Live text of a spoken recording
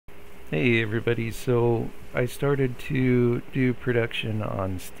Hey everybody, so I started to do production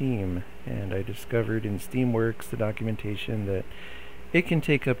on Steam, and I discovered in Steamworks, the documentation, that it can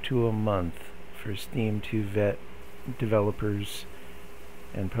take up to a month for Steam to vet developers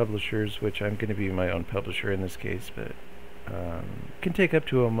and publishers, which I'm going to be my own publisher in this case, but it can take up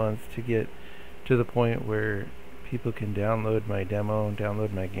to a month to get to the point where people can download my demo,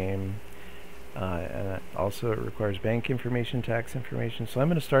 download my game. And also it requires bank information, tax information. So I'm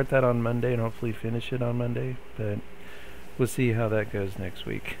going to start that on Monday and hopefully finish it on Monday, but we'll see how that goes next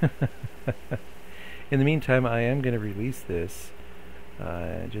week. In the meantime, I am going to release this.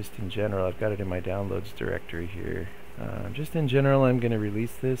 Just in general, I've got it in my downloads directory here. Just in general, I'm going to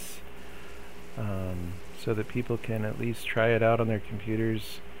release this so that people can at least try it out on their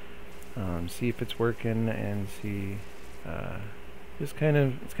computers, see if it's working, and see it's kind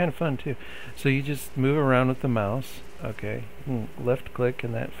of fun too. So you just move around with the mouse. Okay, left click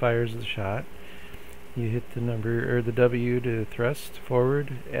and that fires the shot. You hit the number or the W to thrust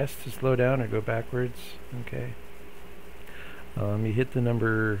forward, S to slow down or go backwards. Okay. You hit the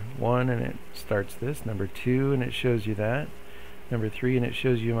number 1 and it starts this. Number 2 and it shows you that. Number 3 and it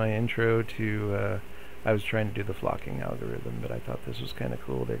shows you my intro to. I was trying to do the flocking algorithm, but I thought this was kind of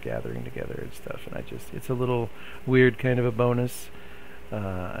cool. They're gathering together and stuff, and it's a little weird kind of a bonus.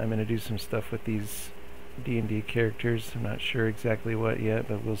 I'm going to do some stuff with these D&D characters. I'm not sure exactly what yet,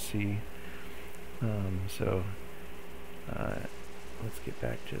 but we'll see. Let's get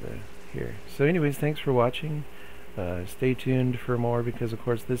back to here. So anyways, thanks for watching. Stay tuned for more, because of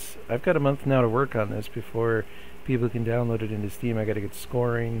course I've got a month now to work on this before people can download it into Steam. I got to get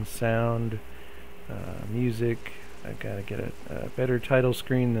scoring, sound, music. I've got to get a better title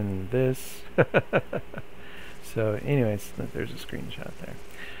screen than this. So anyways, there's a screenshot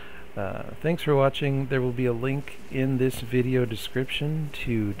there. Thanks for watching. There will be a link in this video description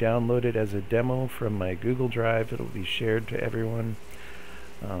to download it as a demo from my Google Drive. It'll be shared to everyone.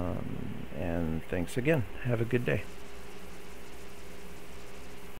 And thanks again. Have a good day.